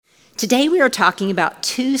Today we are talking about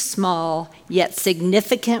two small yet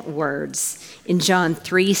significant words in John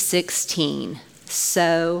 3:16,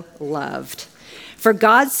 so loved. For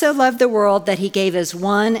God so loved the world that he gave his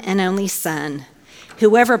one and only Son.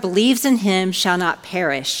 Whoever believes in him shall not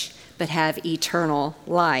perish, but have eternal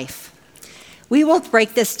life. We will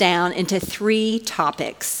break this down into three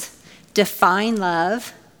topics. Define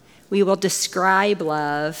love, we will describe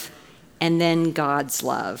love, and then God's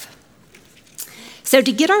love. So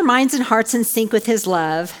to get our minds and hearts in sync with his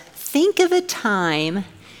love, think of a time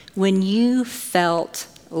when you felt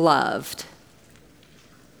loved.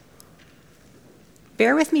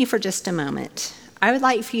 Bear with me for just a moment. I would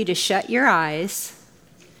like for you to shut your eyes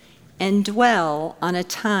and dwell on a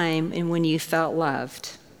time in when you felt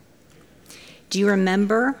loved. Do you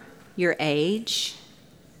remember your age?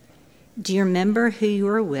 Do you remember who you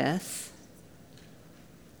were with?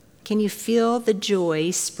 Can you feel the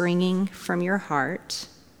joy springing from your heart?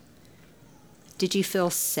 Did you feel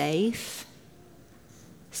safe,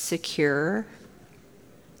 secure,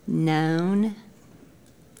 known,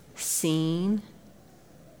 seen?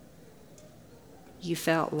 You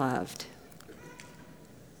felt loved.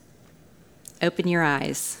 Open your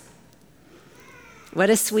eyes. What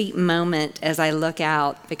a sweet moment as I look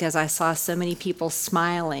out, because I saw so many people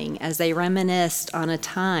smiling as they reminisced on a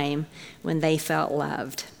time when they felt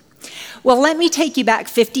loved. Well, let me take you back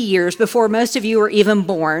 50 years before most of you were even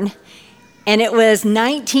born. And it was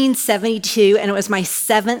 1972, and it was my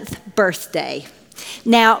 7th birthday.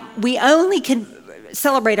 Now, we only could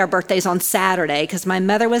celebrate our birthdays on Saturday because my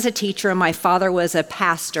mother was a teacher and my father was a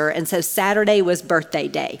pastor, and so Saturday was birthday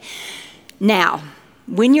day. Now,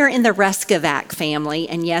 when you're in the Reskovac family,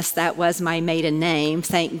 and yes, that was my maiden name,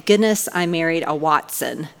 thank goodness I married a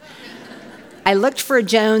Watson. I looked for a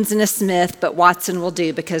Jones and a Smith, but Watson will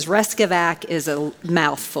do because Reskovac is a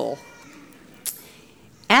mouthful.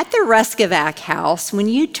 At the Reskovac house, when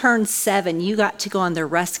you turned 7, you got to go on the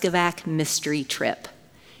Reskovac mystery trip.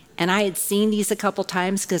 And I had seen these a couple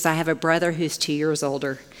times because I have a brother who's 2 years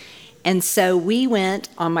older. And so we went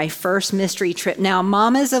on my first mystery trip. Now,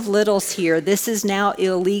 mamas of littles here, this is now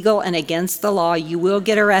illegal and against the law. You will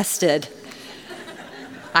get arrested.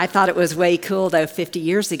 I thought it was way cool, though, 50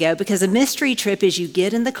 years ago, because a mystery trip is you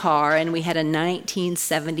get in the car, and we had a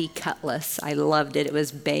 1970 Cutlass. I loved it. It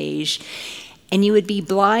was beige. And you would be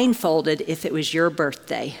blindfolded if it was your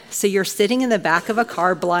birthday. So you're sitting in the back of a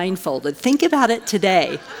car blindfolded. Think about it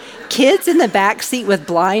today. Kids in the back seat with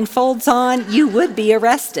blindfolds on, you would be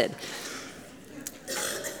arrested.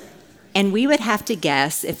 And we would have to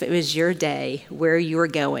guess, if it was your day, where you were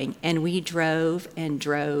going. And we drove and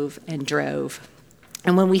drove and drove.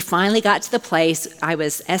 And when we finally got to the place, I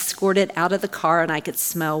was escorted out of the car and I could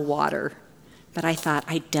smell water. But I thought,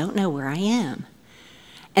 I don't know where I am.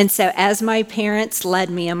 And so as my parents led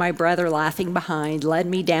me, and my brother laughing behind, led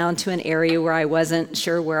me down to an area where I wasn't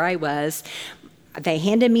sure where I was, they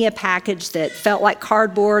handed me a package that felt like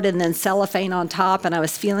cardboard and then cellophane on top, and I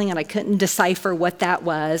was feeling and I couldn't decipher what that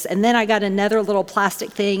was. And then I got another little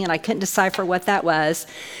plastic thing and I couldn't decipher what that was.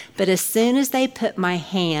 But as soon as they put my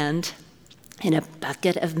hand in a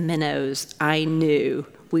bucket of minnows, I knew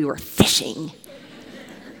we were fishing.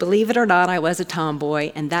 Believe it or not, I was a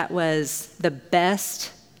tomboy, and that was the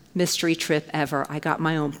best mystery trip ever. I got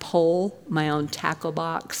my own pole, my own tackle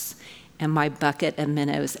box, and my bucket of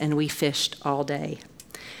minnows, and we fished all day.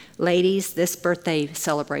 Ladies, this birthday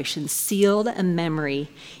celebration sealed a memory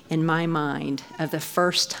in my mind of the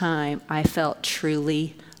first time I felt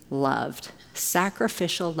truly loved,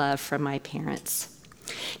 sacrificial love from my parents.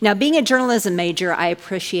 Now, being a journalism major, I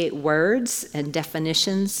appreciate words and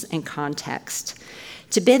definitions and context.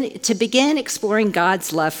 To begin exploring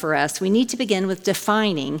God's love for us, we need to begin with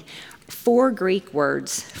defining 4 Greek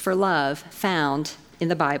words for love found in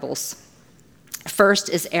the Bibles. First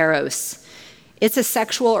is eros. It's a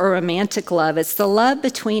sexual or romantic love. It's the love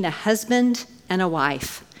between a husband and a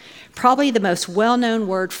wife. Probably the most well-known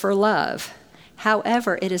word for love.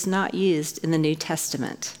 However, it is not used in the New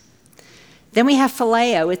Testament. Then we have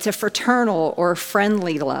phileo. It's a fraternal or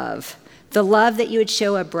friendly love, the love that you would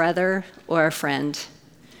show a brother or a friend.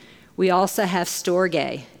 We also have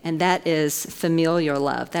storge, and that is familial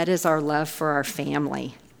love. That is our love for our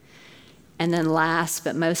family. And then last,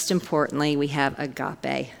 but most importantly, we have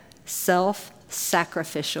agape,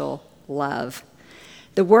 self-sacrificial love.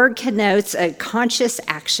 The word connotes a conscious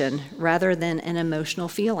action rather than an emotional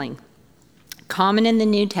feeling. Common in the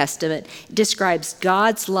New Testament, it describes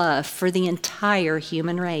God's love for the entire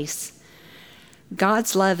human race.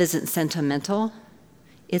 God's love isn't sentimental.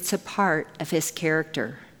 It's a part of his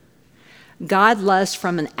character. God loves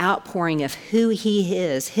from an outpouring of who he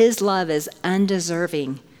is. His love is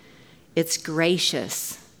undeserving. It's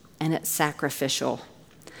gracious, and it's sacrificial.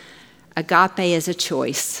 Agape is a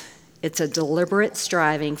choice. It's a deliberate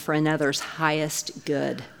striving for another's highest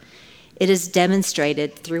good. It is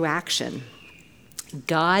demonstrated through action.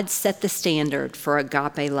 God set the standard for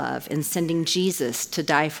agape love in sending Jesus to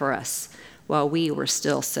die for us while we were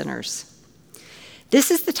still sinners.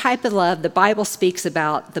 This is the type of love the Bible speaks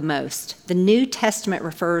about the most. The New Testament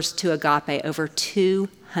refers to agape over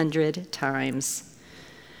 200 times.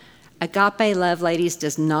 Agape love, ladies,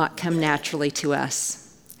 does not come naturally to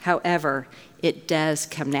us. However, it does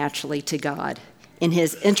come naturally to God in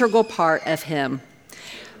His integral part of Him.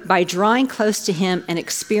 By drawing close to Him and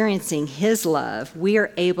experiencing His love, we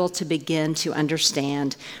are able to begin to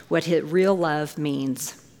understand what real love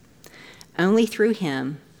means. Only through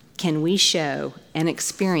Him can we show and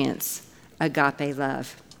experience agape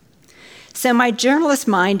love. So my journalist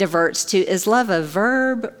mind diverts to, is love a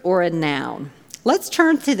verb or a noun? Let's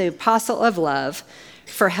turn to the apostle of love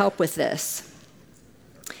for help with this.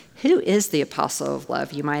 Who is the apostle of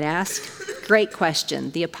love, you might ask? Great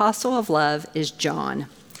question. The apostle of love is John.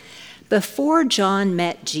 Before John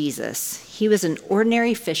met Jesus, he was an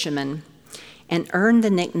ordinary fisherman and earned the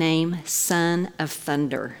nickname Son of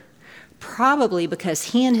Thunder, probably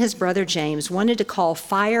because he and his brother James wanted to call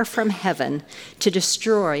fire from heaven to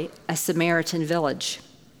destroy a Samaritan village.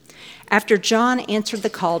 After John answered the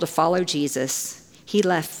call to follow Jesus, he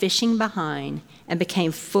left fishing behind and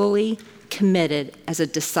became fully committed as a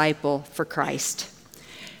disciple for Christ.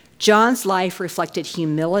 John's life reflected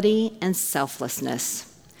humility and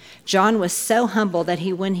selflessness. John was so humble that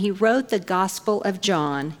when he wrote the Gospel of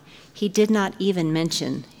John, he did not even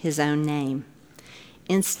mention his own name.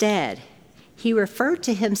 Instead, he referred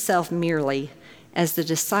to himself merely as the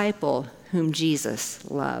disciple whom Jesus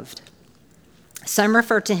loved. Some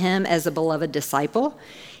refer to him as a beloved disciple.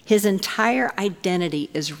 His entire identity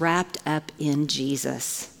is wrapped up in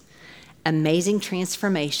Jesus. Amazing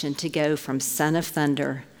transformation to go from son of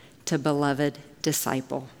thunder to beloved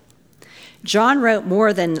disciple. John wrote more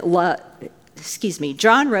about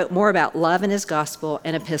love in his gospel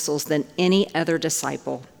and epistles than any other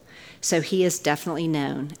disciple. So he is definitely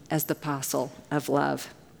known as the apostle of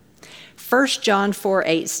love. 1 John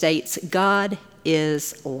 4:8 states, God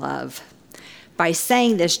is love. By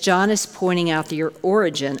saying this, John is pointing out the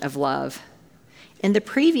origin of love. In the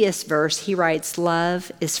previous verse, he writes,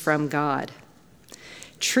 love is from God.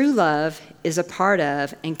 True love is a part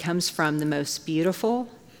of and comes from the most beautiful,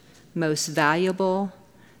 most valuable,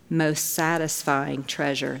 most satisfying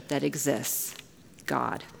treasure that exists,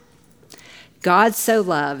 God. God so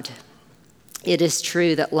loved. It is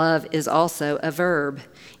true that love is also a verb.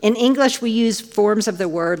 In English, we use forms of the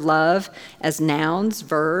word love as nouns,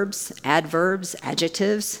 verbs, adverbs,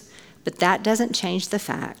 adjectives, but that doesn't change the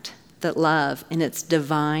fact that love, in its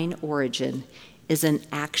divine origin, is an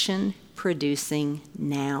action-producing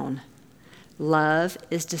noun. Love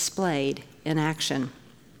is displayed in action.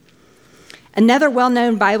 Another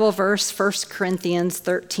well-known Bible verse, 1 Corinthians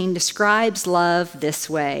 13, describes love this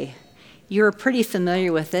way. You're pretty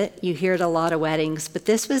familiar with it. You hear it at a lot of weddings, but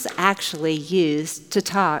this was actually used to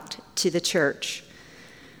talk to the church,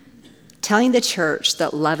 telling the church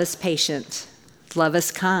that love is patient, love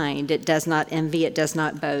is kind, it does not envy, it does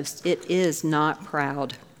not boast, it is not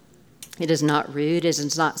proud, it is not rude, it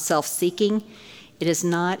is not self-seeking, it is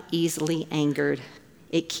not easily angered,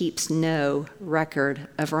 it keeps no record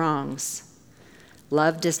of wrongs.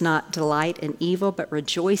 Love does not delight in evil, but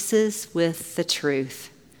rejoices with the truth.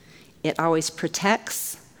 It always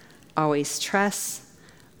protects, always trusts,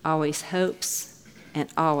 always hopes, and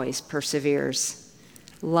always perseveres.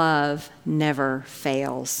 Love never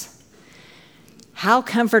fails. How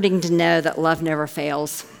comforting to know that love never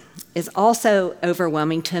fails. It's also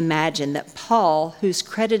overwhelming to imagine that Paul, who's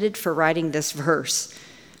credited for writing this verse,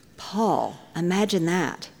 Paul, imagine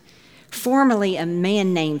that, formerly a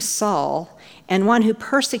man named Saul and one who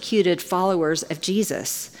persecuted followers of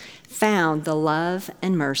Jesus, found the love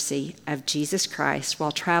and mercy of Jesus Christ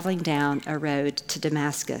while traveling down a road to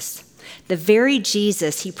Damascus. The very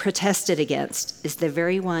Jesus he protested against is the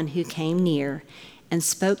very one who came near and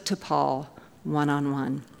spoke to Paul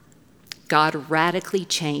one-on-one. God radically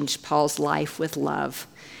changed Paul's life with love,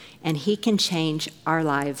 and he can change our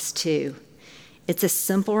lives too. It's a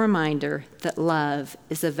simple reminder that love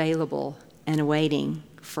is available and waiting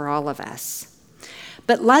for all of us.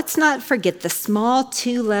 But let's not forget the small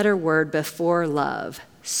two-letter word before love,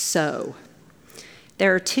 so.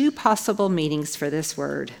 There are two possible meanings for this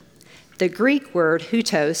word. The Greek word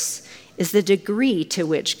hutos is the degree to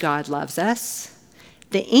which God loves us.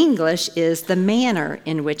 The English is the manner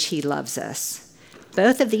in which he loves us.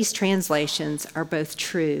 Both of these translations are both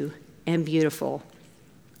true and beautiful.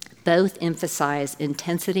 Both emphasize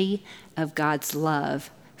intensity of God's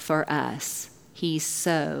love for us. He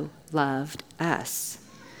so loved us.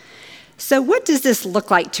 So what does this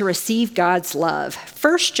look like to receive God's love?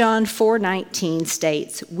 1 John 4:19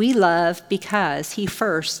 states, "We love because he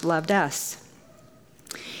first loved us."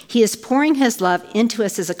 He is pouring his love into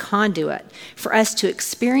us as a conduit for us to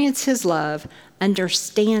experience his love,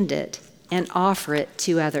 understand it, and offer it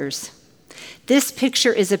to others. This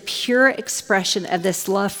picture is a pure expression of this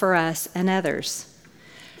love for us and others.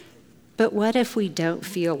 But what if we don't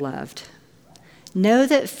feel loved? Know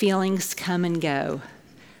that feelings come and go,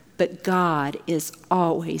 but God is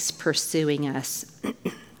always pursuing us.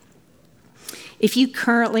 If you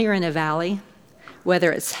currently are in a valley,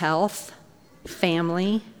 whether it's health,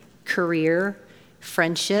 family, career,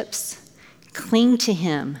 friendships, cling to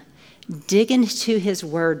him. Dig into his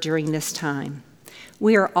word during this time.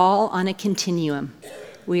 We are all on a continuum.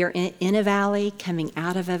 We are in a valley, coming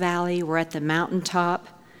out of a valley. We're at the mountaintop.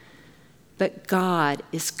 But God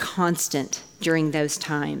is constant during those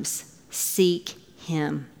times. Seek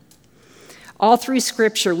him. All through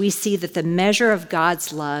Scripture, we see that the measure of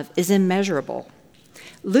God's love is immeasurable.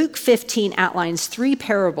 Luke 15 outlines 3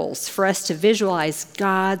 parables for us to visualize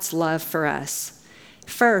God's love for us.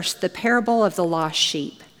 First, the parable of the lost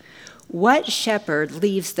sheep. What shepherd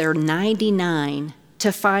leaves their 99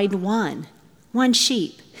 to find one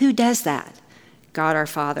sheep? Who does that? God our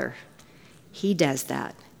Father. He does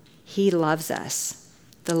that. He loves us.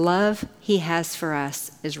 The love he has for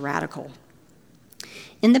us is radical.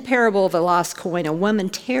 In the parable of the lost coin, a woman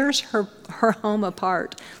tears her home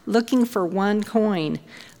apart looking for one coin.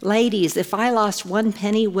 Ladies, if I lost 1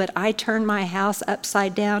 penny, would I turn my house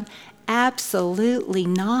upside down? Absolutely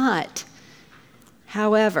not.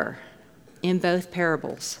 However, in both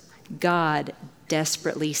parables, God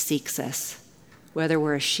desperately seeks us. Whether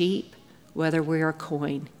we're a sheep, whether we're a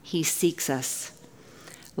coin, he seeks us.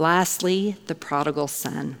 Lastly, the prodigal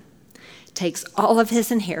son takes all of his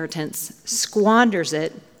inheritance, squanders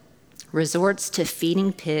it, resorts to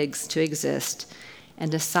feeding pigs to exist, and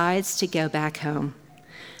decides to go back home.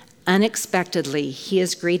 Unexpectedly, he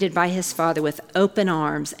is greeted by his father with open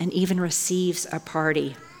arms and even receives a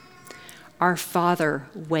party. Our Father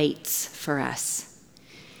waits for us.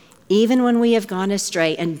 Even when we have gone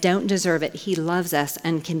astray and don't deserve it, he loves us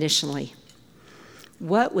unconditionally.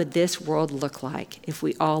 What would this world look like if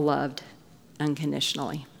we all loved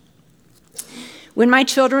unconditionally? When my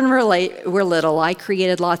children were little, I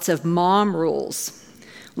created lots of mom rules.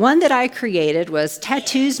 One that I created was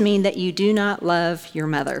tattoos mean that you do not love your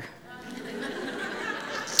mother.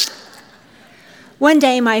 One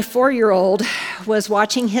day, my 4-year-old was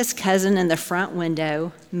watching his cousin in the front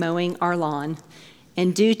window mowing our lawn,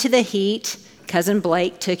 and due to the heat, Cousin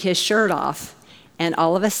Blake took his shirt off, and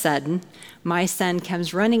all of a sudden, my son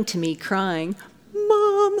comes running to me crying,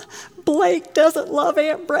 "Mom, Blake doesn't love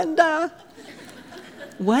Aunt Brenda."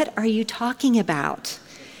 "What are you talking about?"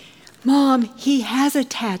 "Mom, he has a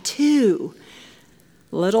tattoo."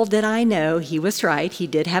 Little did I know, he was right. He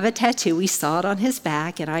did have a tattoo. We saw it on his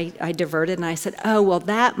back, and I diverted, and I said, "Oh, well,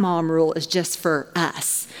 that mom rule is just for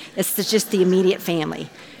us. It's just the immediate family."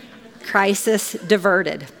 Crisis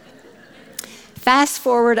diverted. Fast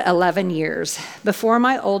forward 11 years. Before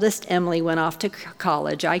my oldest Emily went off to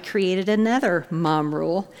college, I created another mom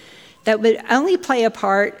rule that we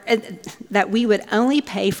would only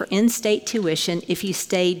pay for in-state tuition if you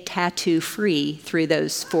stayed tattoo-free through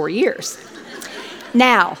those 4 years.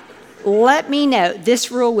 Now, let me note, this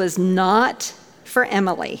rule was not for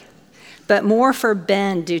Emily, but more for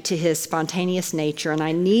Ben due to his spontaneous nature, and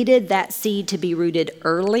I needed that seed to be rooted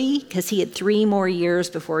early because he had 3 more years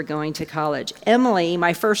before going to college. Emily,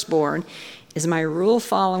 my firstborn, is my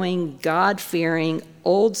rule-following, God-fearing,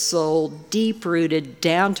 old soul, deep-rooted,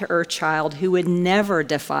 down-to-earth child who would never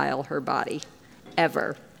defile her body,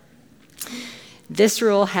 ever. This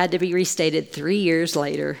rule had to be restated 3 years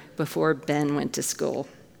later before Ben went to school.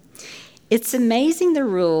 It's amazing the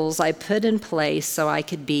rules I put in place so I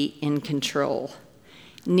could be in control.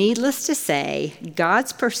 Needless to say,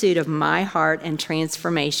 God's pursuit of my heart and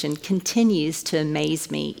transformation continues to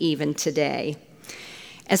amaze me even today.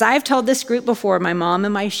 As I've told this group before, my mom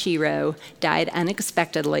and my shero died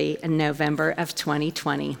unexpectedly in November of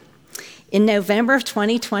 2020. In November of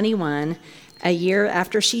 2021, a year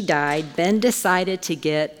after she died, Ben decided to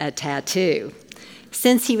get a tattoo.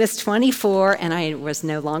 Since he was 24 and I was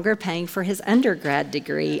no longer paying for his undergrad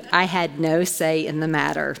degree, I had no say in the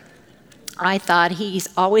matter. I thought he's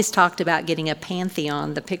always talked about getting a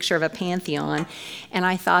pantheon, the picture of a pantheon, and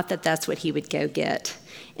I thought that that's what he would go get.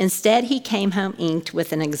 Instead, he came home inked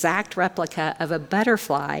with an exact replica of a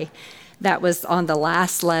butterfly that was on the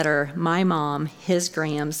last letter my mom, his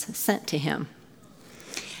Grams, sent to him.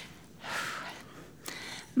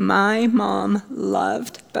 My mom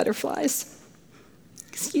loved butterflies.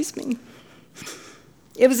 Excuse me.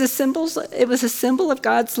 It was a symbol of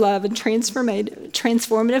God's love and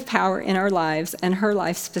transformative power in our lives, and her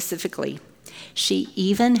life specifically. She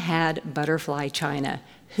even had butterfly china.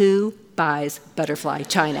 Who buys butterfly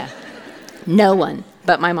china? No one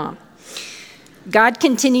but my mom. God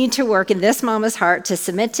continued to work in this mama's heart to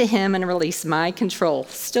submit to him and release my control.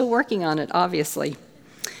 Still working on it, obviously.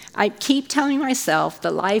 I keep telling myself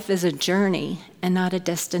that life is a journey and not a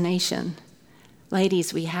destination.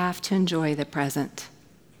 Ladies, we have to enjoy the present.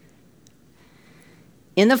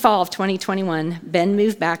 In the fall of 2021, Ben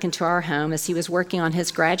moved back into our home as he was working on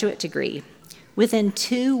his graduate degree. Within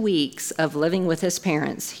 2 weeks of living with his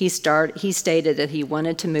parents, he stated that he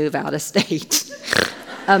wanted to move out of state.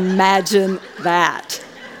 Imagine that.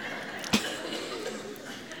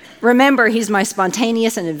 Remember, he's my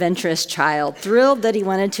spontaneous and adventurous child. Thrilled that he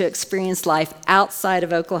wanted to experience life outside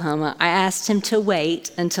of Oklahoma, I asked him to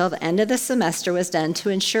wait until the end of the semester was done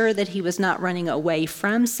to ensure that he was not running away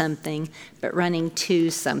from something, but running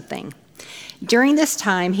to something. During this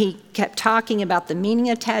time, he kept talking about the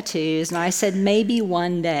meaning of tattoos, and I said, maybe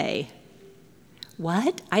one day.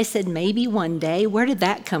 What? I said, maybe one day? Where did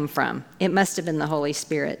that come from? It must have been the Holy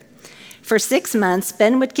Spirit. For 6 months,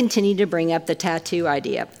 Ben would continue to bring up the tattoo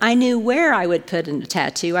idea. I knew where I would put in a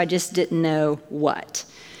tattoo, I just didn't know what.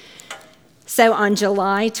 So on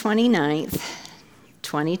July 29th,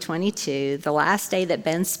 2022, the last day that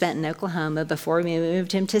Ben spent in Oklahoma before we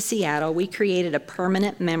moved him to Seattle, we created a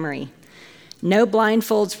permanent memory. No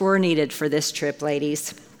blindfolds were needed for this trip,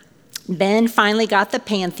 ladies. Ben finally got the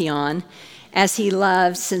pantheon, as he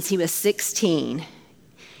loved since he was 16.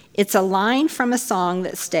 It's a line from a song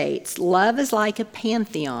that states, love is like a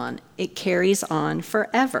pantheon, it carries on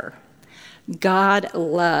forever. God's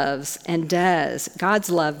love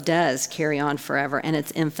does carry on forever, and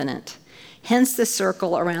it's infinite. Hence the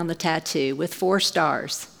circle around the tattoo with 4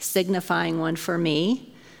 stars, signifying one for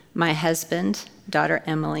me, my husband, daughter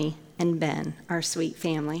Emily, and Ben, our sweet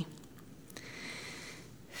family.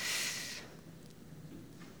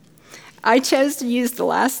 I chose to use the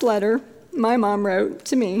last letter my mom wrote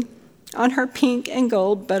to me on her pink and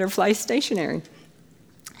gold butterfly stationery.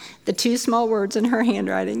 The 2 small words in her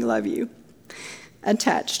handwriting, love you,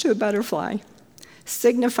 attached to a butterfly,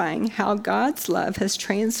 signifying how God's love has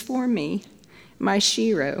transformed me, my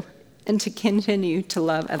shiro, and to continue to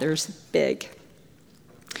love others big.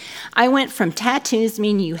 I went from tattoos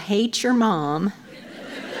mean you hate your mom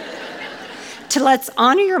to let's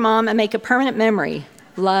honor your mom and make a permanent memory.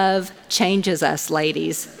 Love changes us,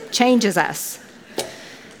 ladies, changes us.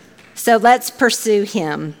 So let's pursue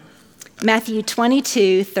him. Matthew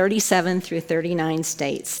 22:37 through 39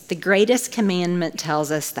 states, the greatest commandment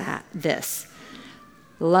tells us this,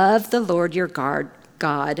 love the Lord your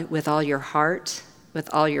God with all your heart,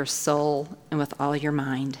 with all your soul, and with all your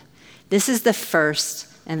mind. This is the first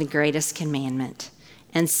and the greatest commandment.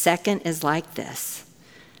 And second is like this,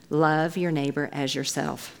 love your neighbor as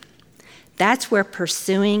yourself. That's where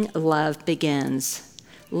pursuing love begins.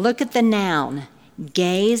 Look at the noun.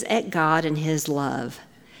 Gaze at God and his love.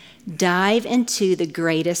 Dive into the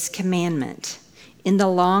greatest commandment in the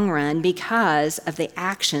long run because of the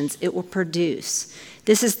actions it will produce.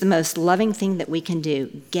 This is the most loving thing that we can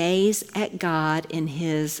do. Gaze at God in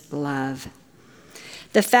his love.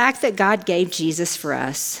 The fact that God gave Jesus for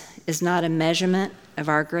us is not a measurement of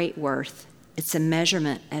our great worth. It's a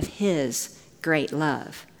measurement of his great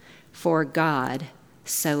love. For God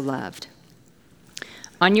so loved.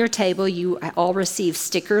 On your table, you all receive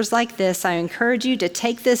stickers like this. I encourage you to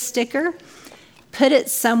take this sticker, put it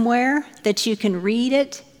somewhere that you can read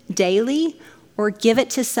it daily, or give it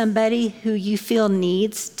to somebody who you feel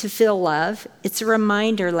needs to feel love. It's a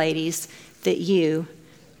reminder, ladies, that you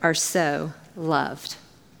are so loved.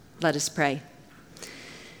 Let us pray.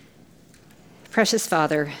 Precious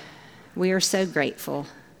Father, we are so grateful.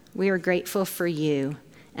 We are grateful for you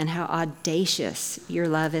and how audacious your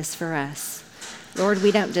love is for us. Lord,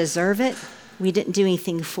 we don't deserve it. We didn't do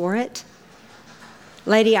anything for it.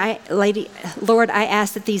 Lord, I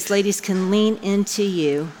ask that these ladies can lean into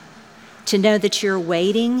you to know that you're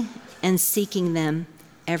waiting and seeking them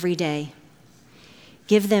every day.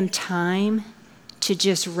 Give them time to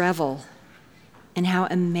just revel in how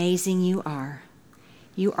amazing you are.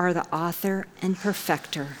 You are the author and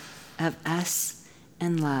perfecter of us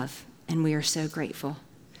and love. and we are so grateful.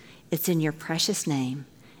 It's in your precious name.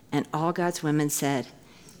 And all God's women said,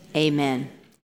 Amen.